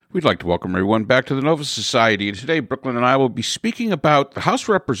We'd like to welcome everyone back to the Nova Society. And today, Brooklyn and I will be speaking about the House of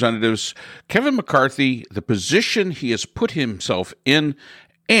Representatives, Kevin McCarthy, the position he has put himself in,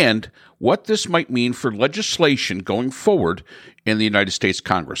 and what this might mean for legislation going forward in the United States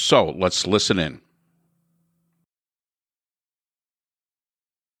Congress. So let's listen in.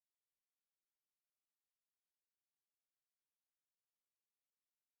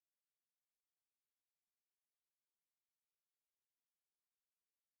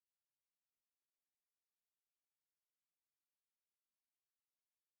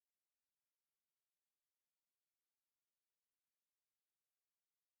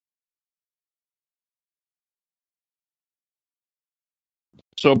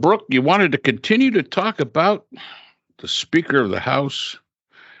 So, Brooke, you wanted to continue to talk about the Speaker of the House,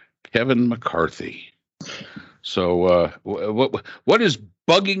 Kevin McCarthy. So, what is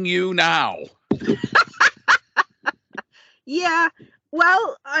bugging you now? Yeah,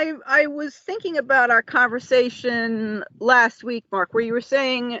 well, I was thinking about our conversation last week, Mark, where you were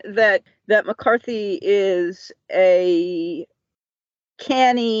saying that McCarthy is a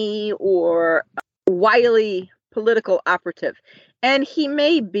canny or wily political operative. And he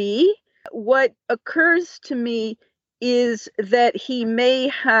may be. What occurs to me is that he may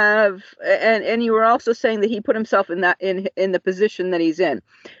have, and you were also saying that he put himself in the position that he's in,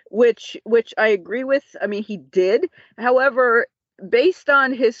 which I agree with. I mean, he did. However, based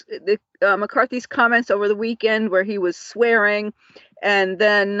on McCarthy's comments over the weekend, where he was swearing, and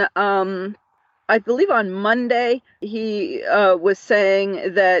then I believe on Monday he was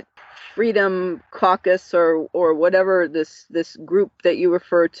saying that Freedom Caucus or whatever this group that you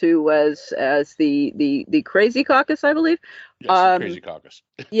refer to as the Crazy Caucus, I believe. Yes, the Crazy Caucus.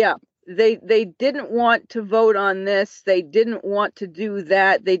 Yeah, they didn't want to vote on this. They didn't want to do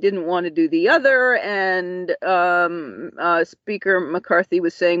that. They didn't want to do the other. And Speaker McCarthy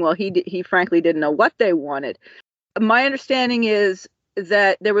was saying, well, he frankly didn't know what they wanted. My understanding is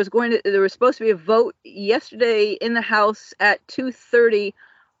that there was supposed to be a vote yesterday in the House at 2:30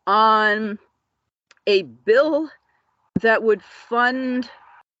 on a bill that would fund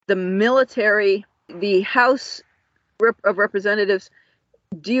the military. The House of Representatives,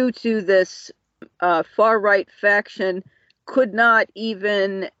 due to this far-right faction, could not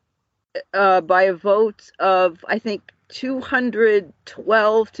even, by a vote of, I think,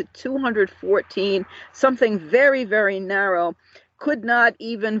 212 to 214, something very, very narrow, could not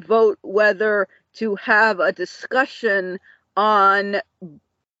even vote whether to have a discussion on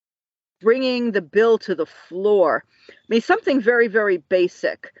bringing the bill to the floor. I mean, something very, very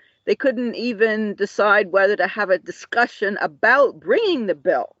basic. They couldn't even decide whether to have a discussion about bringing the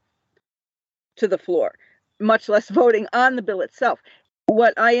bill to the floor, much less voting on the bill itself.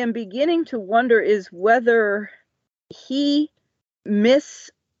 What I am beginning to wonder is whether he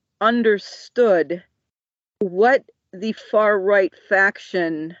misunderstood what the far-right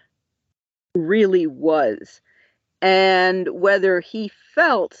faction really was, and whether he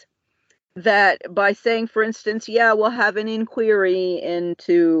felt that by saying, for instance, yeah, we'll have an inquiry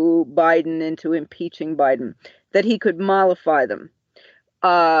into Biden, into impeaching Biden, that he could mollify them.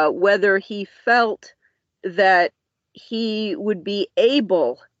 Whether he felt that he would be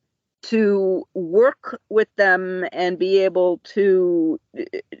able to work with them and be able to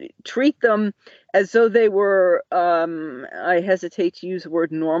treat them as though they were, I hesitate to use the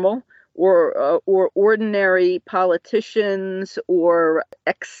word normal, or ordinary politicians, or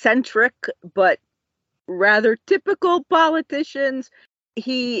eccentric but rather typical politicians.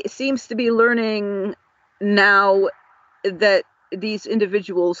 He seems to be learning now that these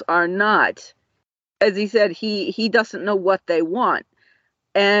individuals are not. As he said, he doesn't know what they want.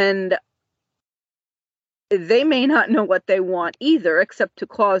 And they may not know what they want either, except to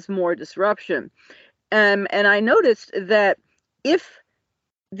cause more disruption. And I noticed that if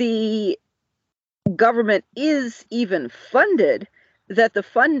the government is even funded, that the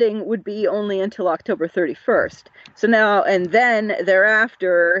funding would be only until October 31st. So now, and then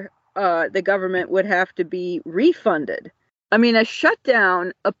thereafter, the government would have to be refunded. I mean, a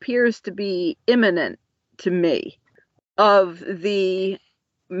shutdown appears to be imminent to me of the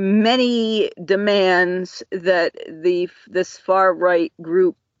many demands that this far-right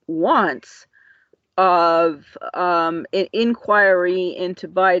group wants, of an inquiry into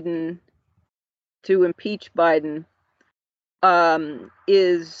Biden, to impeach Biden,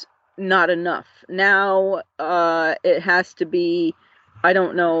 is not enough. Now it has to be, I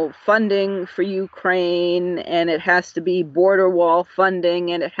don't know, funding for Ukraine, and it has to be border wall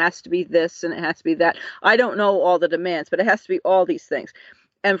funding, and it has to be this, and it has to be that. I don't know all the demands, but it has to be all these things.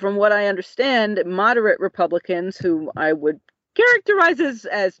 And from what I understand, moderate Republicans, who I would characterizes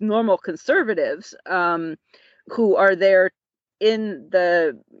as normal conservatives, who are there in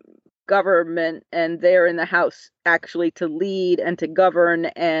the government and they're in the House actually to lead and to govern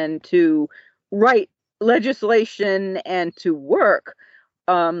and to write legislation and to work,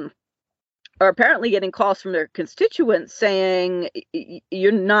 are apparently getting calls from their constituents saying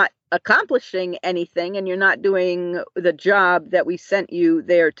you're not accomplishing anything and you're not doing the job that we sent you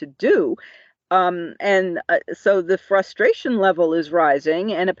there to do. So the frustration level is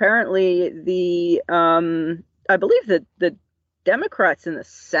rising, and apparently I believe that the Democrats in the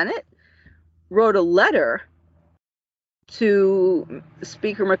Senate wrote a letter to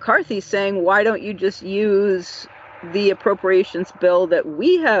Speaker McCarthy saying, why don't you just use the appropriations bill that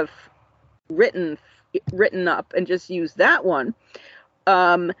we have written up and just use that one?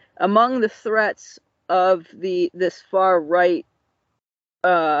 Among the threats of this far right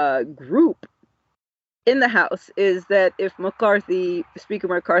group in the House is that if Speaker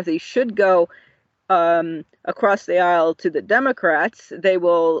McCarthy should go across the aisle to the Democrats, they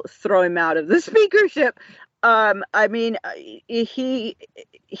will throw him out of the speakership. I mean, he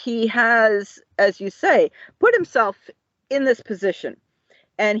has, as you say, put himself in this position,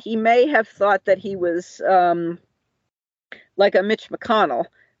 and he may have thought that he was like a Mitch McConnell,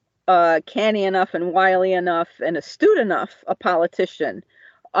 canny enough and wily enough and astute enough a politician.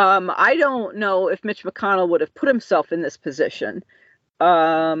 I don't know if Mitch McConnell would have put himself in this position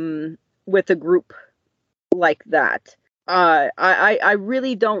with a group like that. I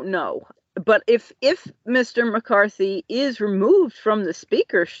really don't know. But if Mr. McCarthy is removed from the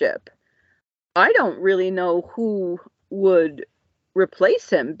speakership, I don't really know who would replace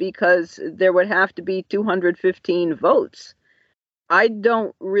him, because there would have to be 215 votes. I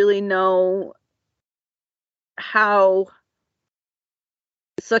don't really know how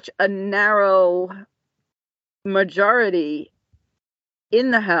such a narrow majority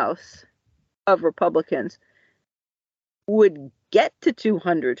in the House of Republicans would get to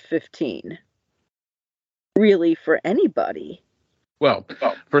 215, really, for anybody. Well,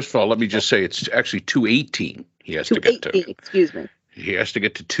 first of all, let me just say it's actually 218 he has to get to. Excuse me. He has to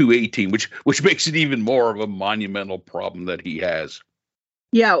get to 218, which makes it even more of a monumental problem that he has.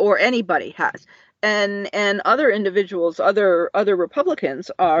 Yeah, or anybody has. And other individuals, other Republicans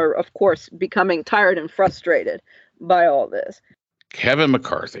are, of course, becoming tired and frustrated by all this. Kevin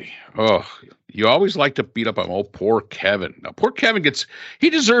McCarthy. Oh, you always like to beat up on poor Kevin. Now, poor Kevin he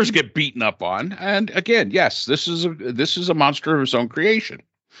deserves to get beaten up on. And again, yes, this is a monster of his own creation.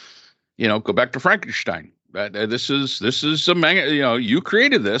 Go back to Frankenstein. This is a manga. You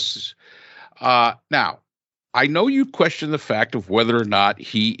created this. Now, I know you question the fact of whether or not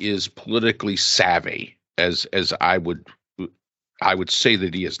he is politically savvy, as I would say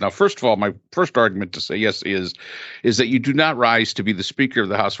that he is. Now, first of all, my first argument to say yes is that you do not rise to be the Speaker of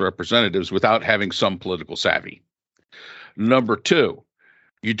the House of Representatives without having some political savvy. Number two,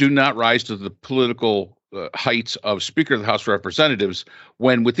 you do not rise to the political heights of Speaker of the House of Representatives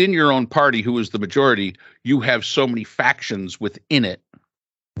when within your own party, who is the majority, you have so many factions within it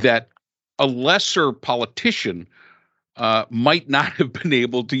that a lesser politician might not have been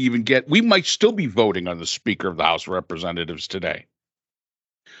able to even get. We might still be voting on the Speaker of the House of Representatives today.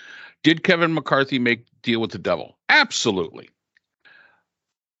 Did Kevin McCarthy make deal with the devil? Absolutely.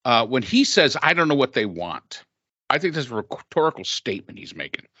 When he says, I don't know what they want, I think that's a rhetorical statement he's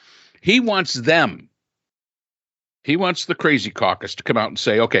making. He wants them. He wants the crazy caucus to come out and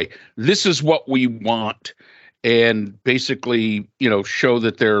say, okay, this is what we want. And basically, show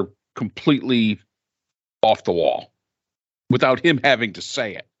that they're completely off the wall without him having to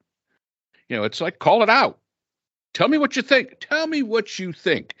say it. It's like, call it out. Tell me what you think. Tell me what you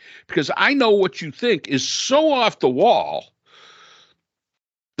think, because I know what you think is so off the wall.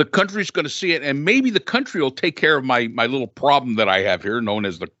 The country's going to see it, and maybe the country will take care of my little problem that I have here, known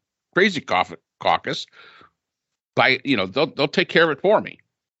as the crazy caucus. They'll take care of it for me.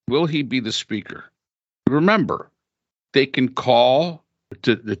 Will he be the Speaker? Remember, they can call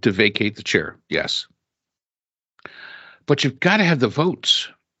to vacate the chair. Yes. But you've got to have the votes.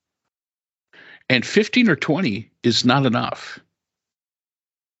 And 15 or 20 is not enough.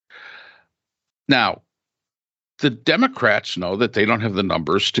 Now, the Democrats know that they don't have the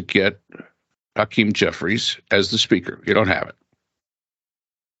numbers to get Hakeem Jeffries as the Speaker. You don't have it.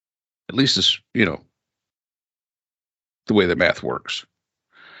 At least it's, the way the math works.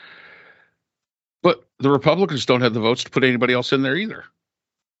 But the Republicans don't have the votes to put anybody else in there either.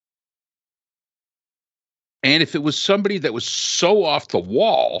 And if it was somebody that was so off the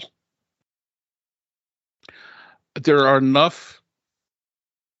wall, there are enough,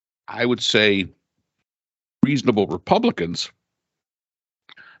 I would say, reasonable Republicans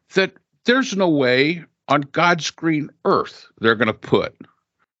that there's no way on God's green earth they're going to put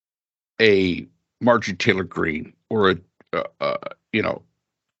a Marjorie Taylor Greene or a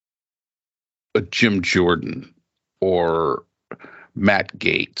Jim Jordan or Matt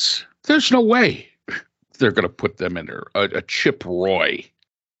Gaetz. There's no way they're going to put them in there. A Chip Roy.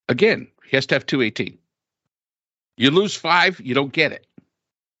 Again, he has to have 218. You lose 5, you don't get it.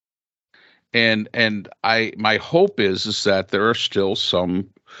 And my hope is that there are still some,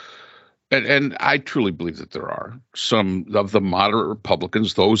 and I truly believe that there are some of the moderate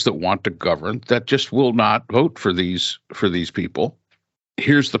Republicans, those that want to govern, that just will not vote for these people.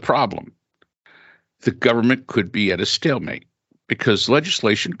 Here's the problem. The government could be at a stalemate because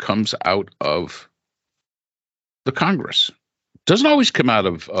legislation comes out of the Congress. It doesn't always come out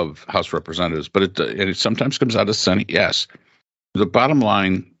of House of Representatives, but it sometimes comes out of Senate, yes. The bottom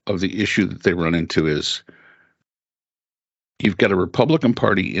line of the issue that they run into is you've got a Republican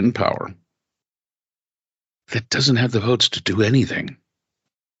Party in power that doesn't have the votes to do anything.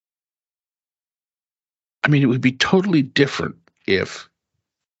 I mean, it would be totally different if,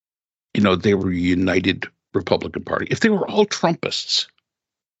 they were a united Republican Party. If they were all Trumpists,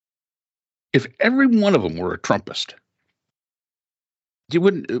 if every one of them were a Trumpist, we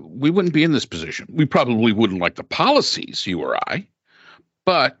wouldn't be in this position. We probably wouldn't like the policies, you or I,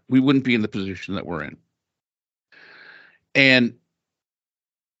 but we wouldn't be in the position that we're in. And,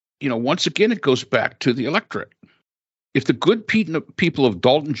 once again, it goes back to the electorate. If the good people of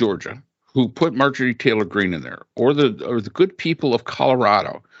Dalton, Georgia, who put Marjorie Taylor Greene in there, or the good people of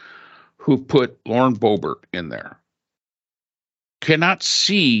Colorado, who put Lauren Boebert in there, cannot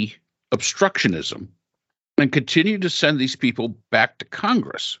see obstructionism and continue to send these people back to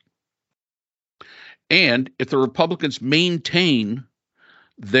Congress, and if the Republicans maintain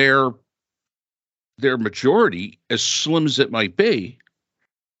their majority, as slim as it might be,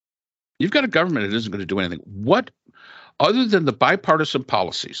 you've got a government that isn't going to do anything. What, other than the bipartisan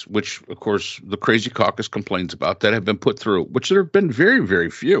policies, which, of course, the Crazy Caucus complains about, that have been put through, which there have been very,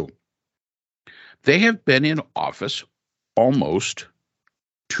 very few. They have been in office almost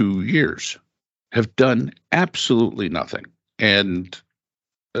 2 years, have done absolutely nothing. And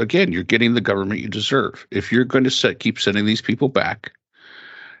again, you're getting the government you deserve. If you're going to keep sending these people back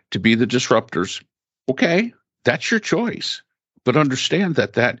to be the disruptors, okay, that's your choice. But understand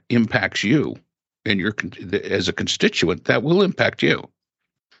that impacts you and as a constituent, that will impact you.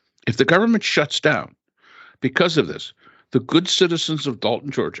 If the government shuts down because of this, the good citizens of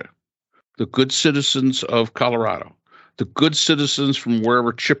Dalton, Georgia, the good citizens of Colorado, the good citizens from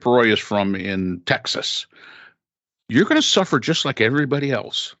wherever Chip Roy is from in Texas, you're going to suffer just like everybody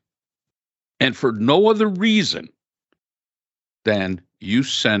else. And for no other reason than you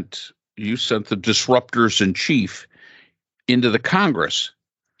sent the disruptors in chief into the Congress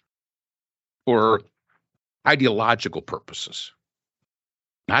for ideological purposes,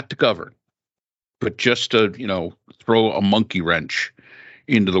 not to govern, but just to, throw a monkey wrench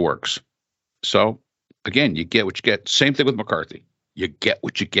into the works. So again, you get what you get. Same thing with McCarthy. You get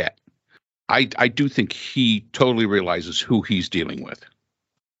what you get. I do think he totally realizes who he's dealing with.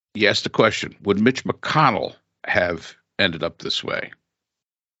 He asked the question, would Mitch McConnell have ended up this way?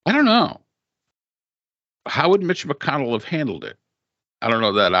 I don't know. How would Mitch McConnell have handled it? I don't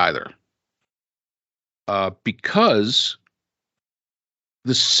know that either. Because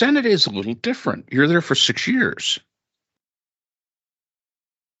the Senate is a little different. You're there for 6 years.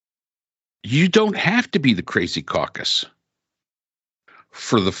 You don't have to be the Crazy Caucus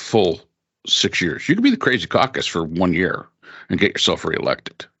for the full 6 years. You can be the Crazy Caucus for 1 year and get yourself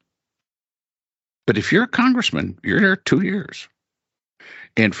reelected. But if you're a congressman, you're there 2 years.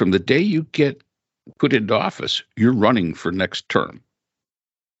 And from the day you get put into office, you're running for next term,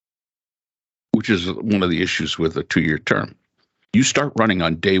 which is one of the issues with a 2-year term. You start running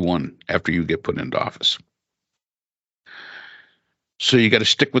on day one after you get put into office. So you got to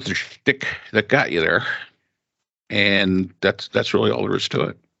stick with the stick that got you there. And that's really all there is to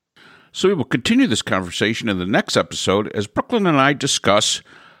it. So we will continue this conversation in the next episode as Brooklyn and I discuss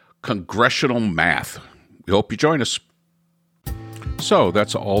congressional math. We hope you join us. So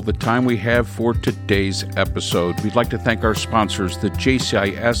that's all the time we have for today's episode. We'd like to thank our sponsors, the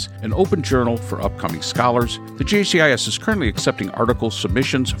JCIS, an open journal for upcoming scholars. The JCIS is currently accepting article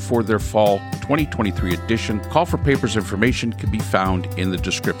submissions for their fall 2023 edition. Call for papers information can be found in the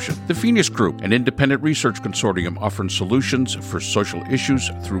description. The Phineas Group, an independent research consortium offering solutions for social issues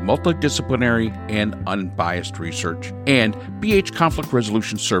through multidisciplinary and unbiased research. And BH Conflict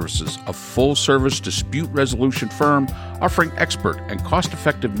Resolution Services, a full-service dispute resolution firm offering expert and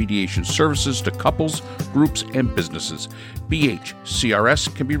cost-effective mediation services to couples, groups, and businesses.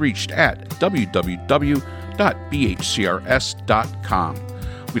 BHCRS can be reached at www.bhcrs.com.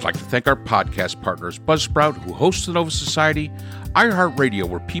 We'd like to thank our podcast partners, Buzzsprout, who hosts the Nova Society, iHeartRadio,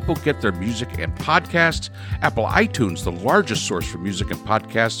 where people get their music and podcasts, Apple iTunes, the largest source for music and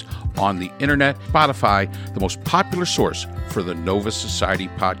podcasts on the internet, Spotify, the most popular source for the Nova Society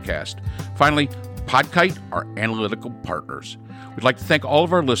podcast. Finally, Podkite, our analytical partners. We'd like to thank all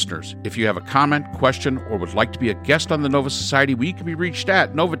of our listeners. If you have a comment, question, or would like to be a guest on the Nova Society, we can be reached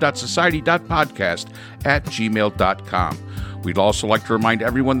at nova.society.podcast@gmail.com. We'd also like to remind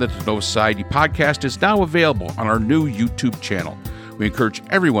everyone that the Nova Society podcast is now available on our new YouTube channel. We encourage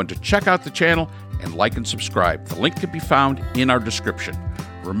everyone to check out the channel and like and subscribe. The link can be found in our description.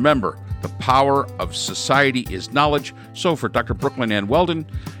 Remember, the power of society is knowledge. So for Dr. Brooklyn Ann Weldon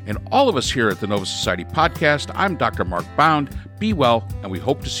and all of us here at the Nova Society podcast, I'm Dr. Mark Bound. Be well, and we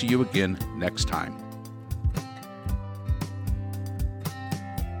hope to see you again next time.